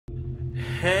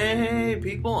Hey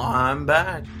people, I'm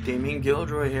back. Damien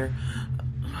Gilroy here.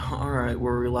 Alright,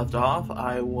 where we left off,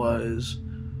 I was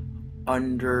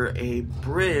under a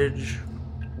bridge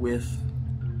with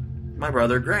my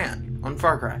brother Grant on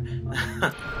Far Cry.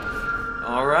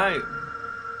 Alright.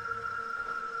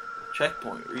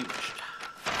 Checkpoint reached.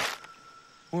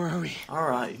 Where are we?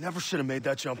 Alright. Never should have made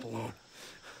that jump alone.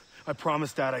 I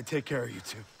promised Dad I'd take care of you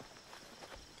two.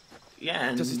 Yeah,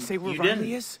 and does it say where you Riley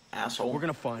didn't, is? asshole. We're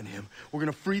gonna find him. We're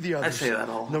gonna free the others. I say that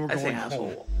all. And then we're I going say home.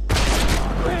 asshole.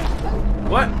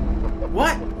 What?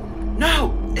 What?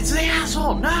 No! It's the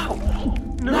asshole! No!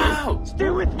 No!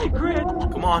 Stay with me, Grant!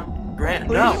 Come on, Grant,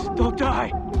 Please, no! don't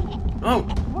die! No!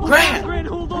 Grant! Grant,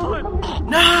 hold on!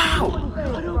 No!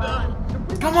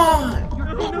 Come on!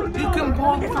 You can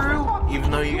pull through, even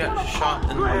though you got shot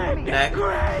in the neck.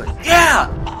 But yeah!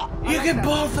 You can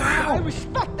pull I through!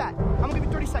 respect that. I'm gonna give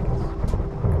you 30 seconds.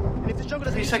 And if this jungle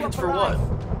doesn't 30 eat you seconds up for what?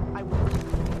 alive, I will.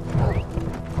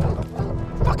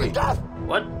 Fucking death!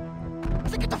 What? I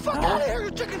said, get the fuck out of here,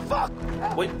 you chicken fuck!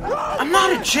 Wait, Run! I'm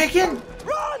not a chicken!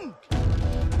 Run!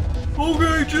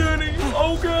 Okay, Jenny,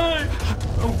 okay!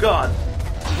 Oh god.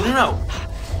 No.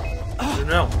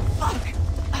 No.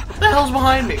 What the hell's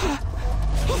behind me?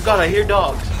 Oh god, I hear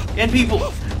dogs. And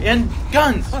people. And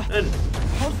guns. And...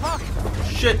 Oh fuck!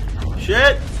 Shit.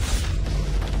 Shit.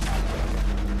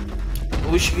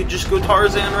 I wish you could just go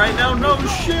Tarzan right now. No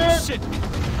shit. Shit!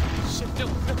 Shit,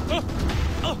 no!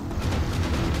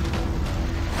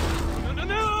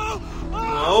 No!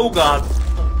 Oh god.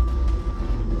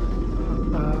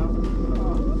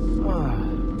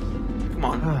 Come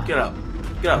on, get up.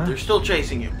 Get up. They're still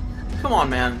chasing you. Come on,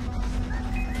 man.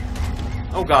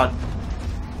 Oh god.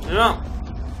 No.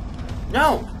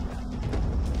 No.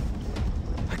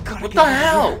 What the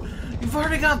hell? You've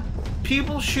already got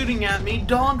people shooting at me,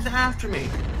 dogs after me.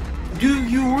 Do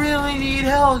you really need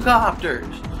helicopters?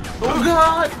 Oh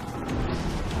god!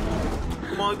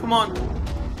 Come on, come on.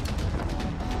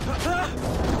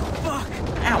 Fuck!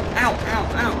 Ow, ow, ow,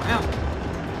 ow, ow.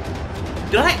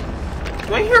 Do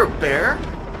I hear a bear?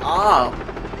 Oh.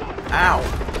 Ow.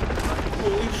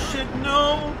 Holy shit,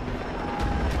 no!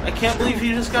 I can't believe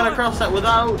you just got across that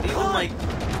without even, like,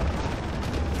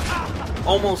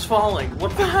 almost falling.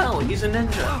 What the hell? He's a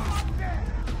ninja.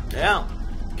 Yeah.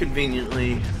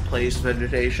 Conveniently placed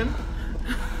vegetation.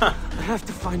 I have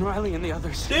to find Riley and the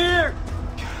others. There!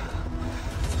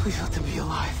 Please let them be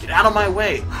alive. Get out of my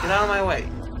way. Get out of my way.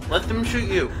 Let them shoot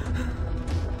you.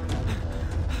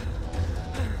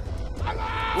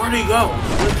 Where'd he go?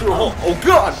 He went through a hole. Oh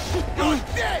god! No,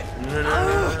 no, no,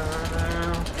 no.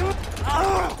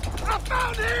 I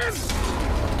found him!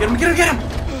 Get him, get him, get him!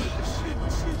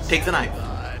 Take the knife.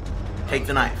 Take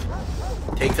the knife.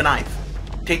 Take the knife.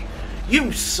 Take...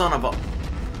 You son of a...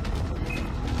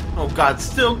 Oh god,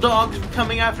 still dogs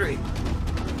coming after me.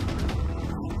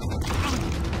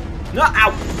 No,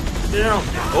 ow! No.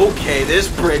 Okay, this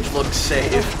bridge looks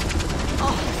safe.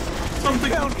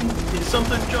 Something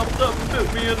jumped up and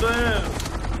bit me in the ass.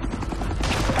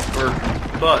 Or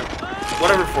butt.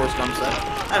 Whatever Forrest Gump said.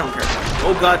 I don't care.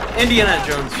 Oh god, Indiana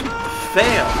Jones.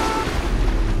 Fail.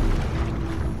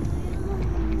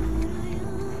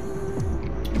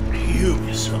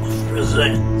 Ubisoft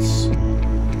presents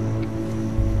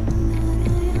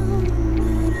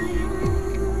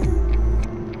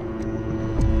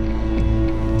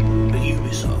the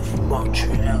Ubisoft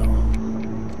Montreal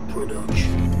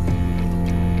production.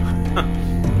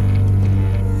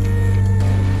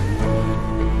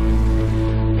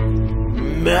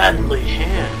 Manly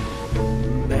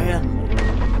hand. Manly.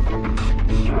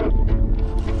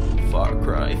 Far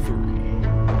Cry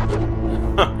 3.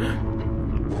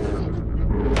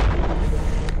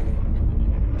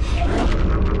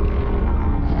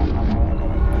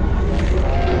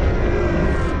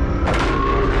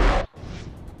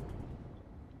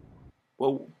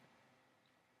 Whoa.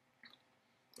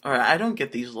 Alright, I don't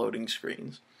get these loading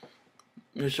screens.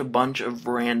 There's a bunch of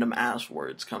random ass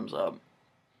words comes up.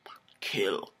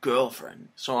 Kill girlfriend.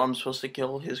 So I'm supposed to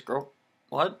kill his girl?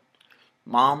 What?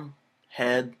 Mom?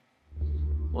 Head?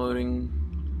 Loading.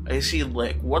 I see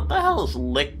lick. What the hell is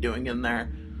lick doing in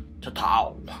there?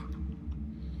 Tatal.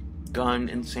 Gun,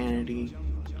 insanity,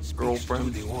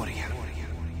 girlfriend. The warrior.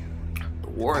 The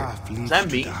warrior. Path Is leads that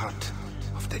to me? the heart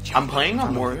of the I'm jungle. playing a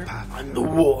Follow the warrior. path. I'm the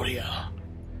warrior.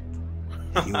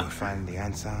 You will find the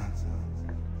answer.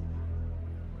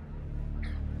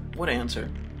 What answer?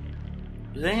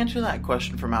 Did I answer that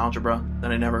question from algebra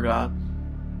that I never got?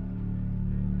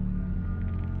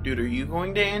 Dude, are you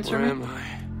going to answer Where me? am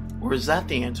I? Or is that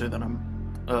the answer that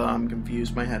I'm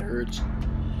confused. My head hurts.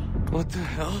 What the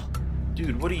hell?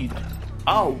 Dude, what are you...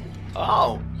 Oh,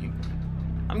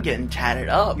 I'm getting tatted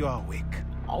up. You are awake.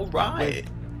 All right.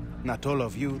 Not all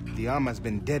of you. The arm has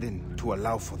been deadened to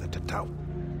allow for the tatau.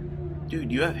 Dude,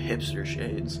 you have hipster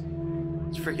shades.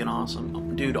 It's freaking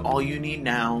awesome. Dude, all you need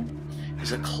now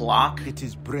is a clock It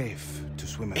is brave to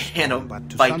swim and a but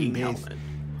to Viking sunbathe helmet.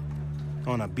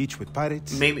 on a beach with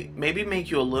pirates. Maybe make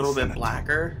you a little bit Senator.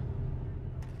 blacker.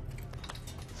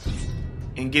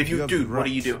 And give you, have the dude, what are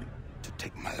you right doing? to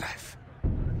take my life.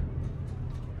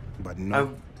 But I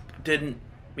no, didn't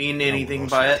mean anything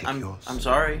also by it. take I'm yours.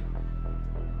 sorry.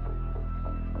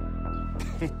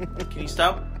 Can you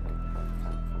stop?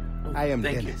 I am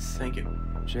Thank Dennis. you. Thank you.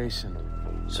 Jason.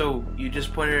 So you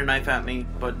just pointed a knife at me,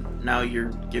 but now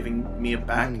you're giving me a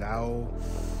back. And now,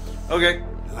 Okay.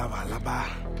 lava lava.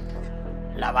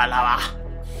 Lava lava.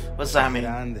 What's that mean?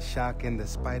 And the shark and the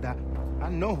spider. I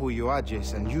know who you are,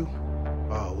 Jason. You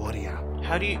are a warrior.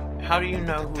 How do you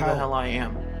know who the Tower. hell I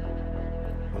am?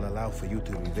 Will allow for you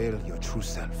to reveal your true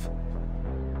self.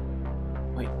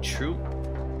 Wait, true?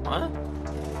 What?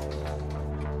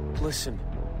 Listen,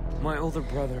 my older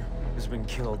brother has been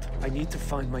killed. I need to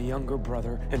find my younger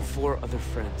brother and 4 other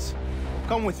friends.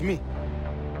 Come with me.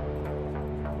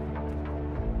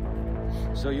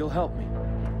 So you'll help me.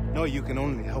 No, you can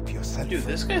only help yourself. Dude,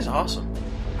 this guy's awesome.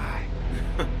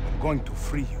 I'm going to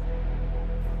free you.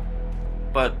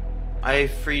 But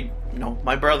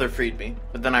my brother freed me,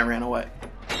 but then I ran away.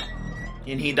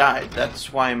 And he died.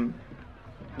 That's why I'm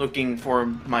looking for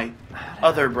my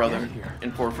other brother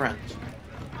and 4 friends.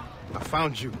 I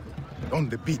found you on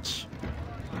the beach.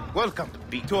 Welcome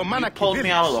to a You Manaki pulled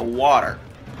me out of the village. water.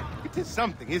 It is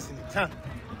something, isn't it, huh?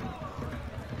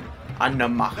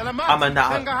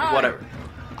 Whatever.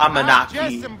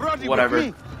 Jason Brody Whatever. with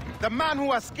me, the man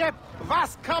who escaped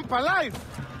Vast Camp alive.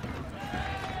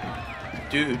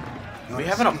 Dude, are we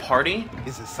having a party?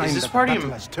 Is a sign Is this that party the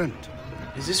battle has turned.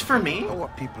 Is this for me? Our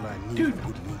people are in need Dude. of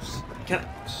good news. Can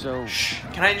So,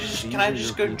 I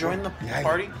just go join the Yeah.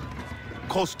 party?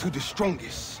 Calls to the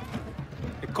strongest.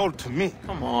 A call to me.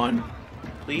 Come on.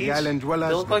 Please. The island dwellers,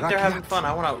 They look the like they're having Rakyat. fun.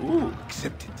 I wanna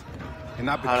Accept it. And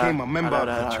I became a member of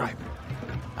the tribe.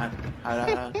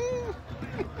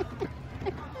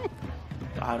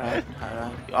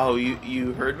 Oh,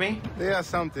 you heard me? They are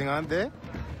something, aren't they?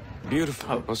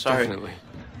 beautiful. Oh, Most sorry. definitely.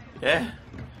 Yeah.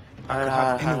 I could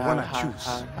have anyone I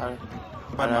choose.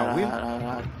 But my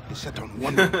will is set on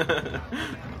one.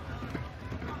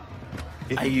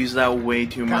 I use that way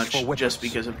too Cash for much weapons. just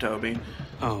because of Toby.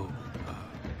 Oh,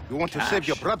 You want to save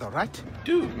your Cash. brother, right?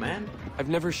 Dude, man. I've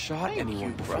never shot Thank anyone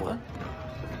you, before. brother.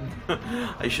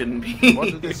 I shouldn't be. What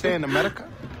do they say in America?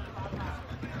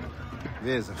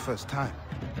 There's a first time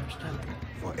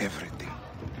for everything.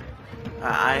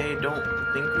 I don't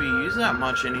think we use that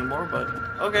much anymore, but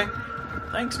okay.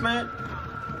 Thanks, Matt.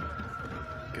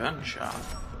 Gun shop.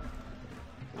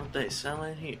 What they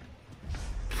selling here?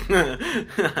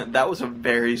 That was a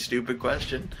very stupid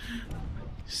question.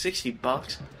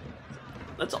 $60?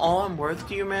 That's all I'm worth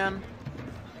to you, man?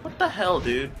 What the hell,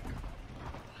 dude?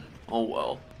 Oh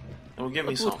well. It'll get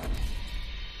me something.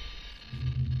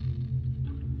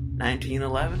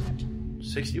 1911?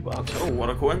 $60? Oh, what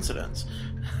a coincidence.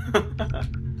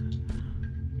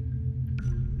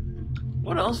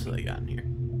 What else do they got in here?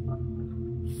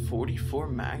 44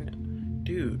 Magnum.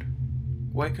 Dude,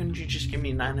 why couldn't you just give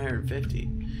me 950?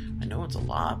 I know it's a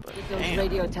lot, but Get those damn.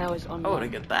 radio towers I online. would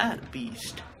have get that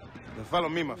beast. Then follow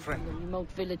me, my The friend. remote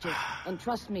villages. And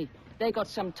trust me, they got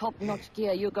some top-notch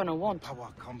gear you're gonna want. Power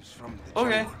comes from the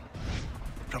Okay. jungle,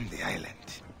 from the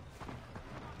island.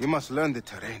 You must learn the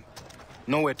terrain.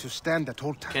 Know where to stand at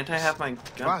all times. Can't I have my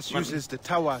gun? Voss uses the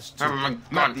towers to Have my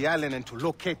map gun. the island and to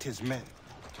locate his men.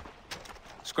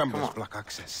 Scrambles Come on. block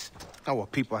access. Our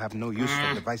people have no use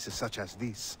for devices such as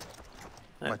these.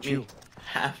 Let But me you-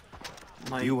 have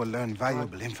my You will learn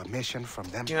valuable information from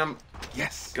them. gun.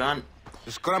 Yes. gun.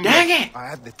 The scramblers Dang it! are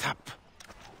at the top.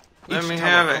 Let Each me tower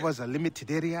have it. covers a limited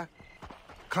area.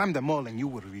 Climb them all and you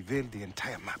will reveal the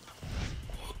entire map.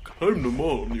 Climb them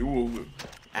on, you will.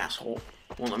 Asshole.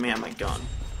 Won't let me have my gun.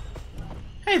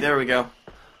 Hey, there we go.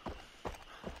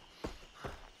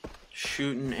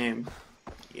 Shoot and aim.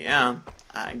 Yeah,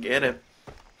 I get it.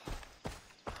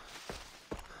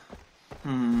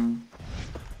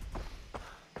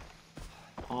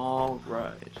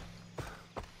 Alright.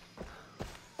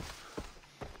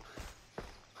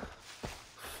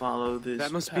 Follow this.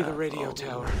 That must be the path radio all the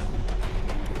tower.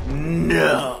 way.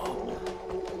 No!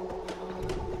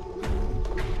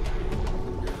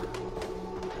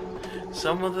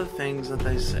 Some of the things that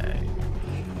they say.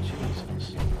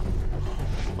 Jesus.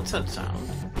 What's that sound?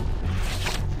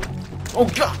 Oh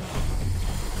god!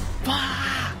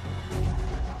 Fuck!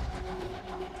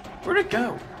 Where'd it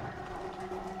go?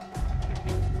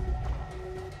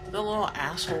 Where'd the little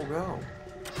asshole go?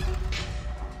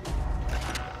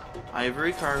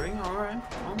 Ivory carving, alright.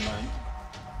 Alright.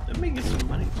 Let me get some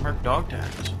money. Mark dog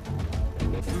tags.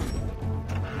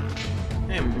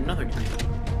 Hey, another game.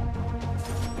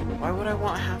 Why would I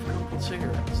want half-complete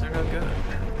cigarettes? They're no good.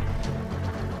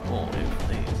 Well, if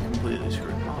they completely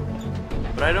screw them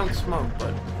up. But I don't smoke,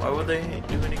 but why would they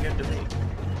do any good to me?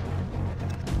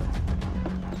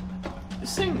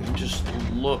 This thing just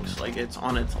looks like it's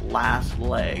on its last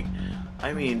leg.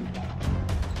 I mean,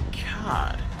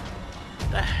 God.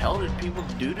 What the hell did people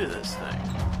do to this thing?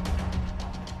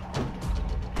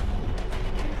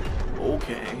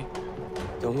 Okay.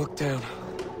 Don't look down.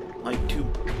 Like,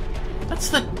 that's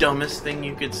the dumbest thing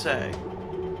you could say.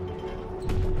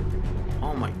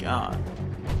 Oh my god.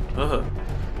 Ugh.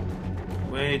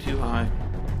 Way too high.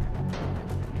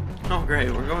 Oh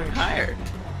great, we're going higher.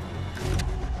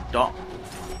 Doll.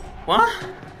 What?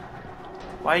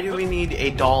 Why do we need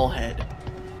a doll head?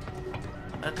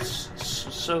 That's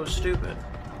so stupid.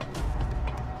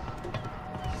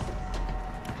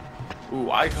 Ooh,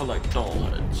 I collect doll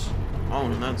heads. Oh,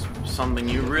 and that's something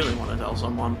you really want to tell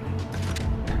someone.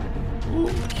 Ooh,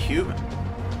 Cuban.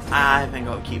 I think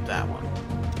I'll keep that one.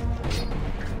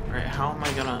 Alright, how am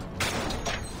I gonna...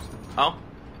 Oh.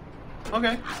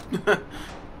 Okay.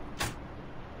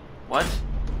 What?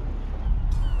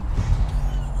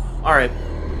 Alright.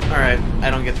 Alright, I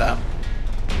don't get that.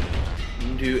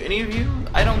 Do any of you?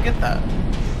 I don't get that.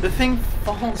 The thing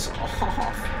falls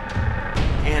off.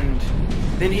 And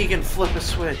then he can flip a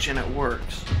switch and it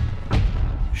works.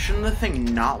 Shouldn't the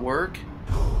thing not work?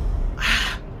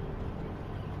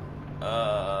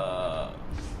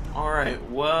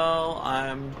 Alright, well,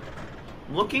 I'm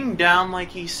looking down like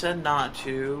he said not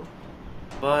to.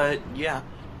 But, yeah,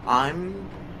 I'm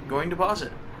going to pause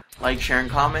it. Like, share, and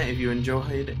comment if you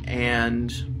enjoyed,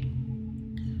 and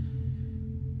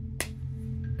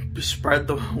spread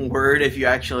the word if you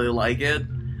actually like it.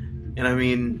 And I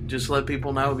mean, just let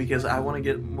people know, because I want to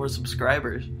get more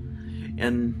subscribers.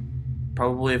 And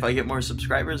probably if I get more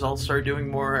subscribers, I'll start doing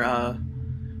more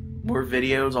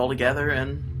videos all together,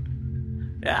 and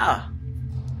yeah.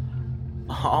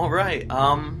 Alright,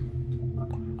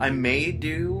 I may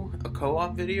do a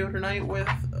co-op video tonight with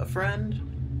a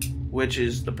friend, which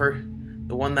is the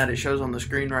one that it shows on the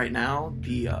screen right now,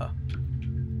 the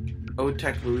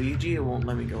Tech Luigi. It won't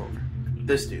let me go over.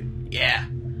 This dude. Yeah.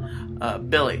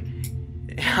 Billy.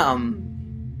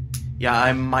 Yeah,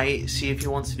 I might see if he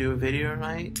wants to do a video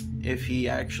tonight, if he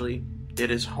actually did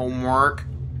his homework.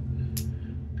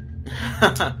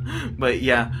 But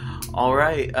yeah,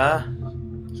 alright,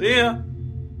 see ya!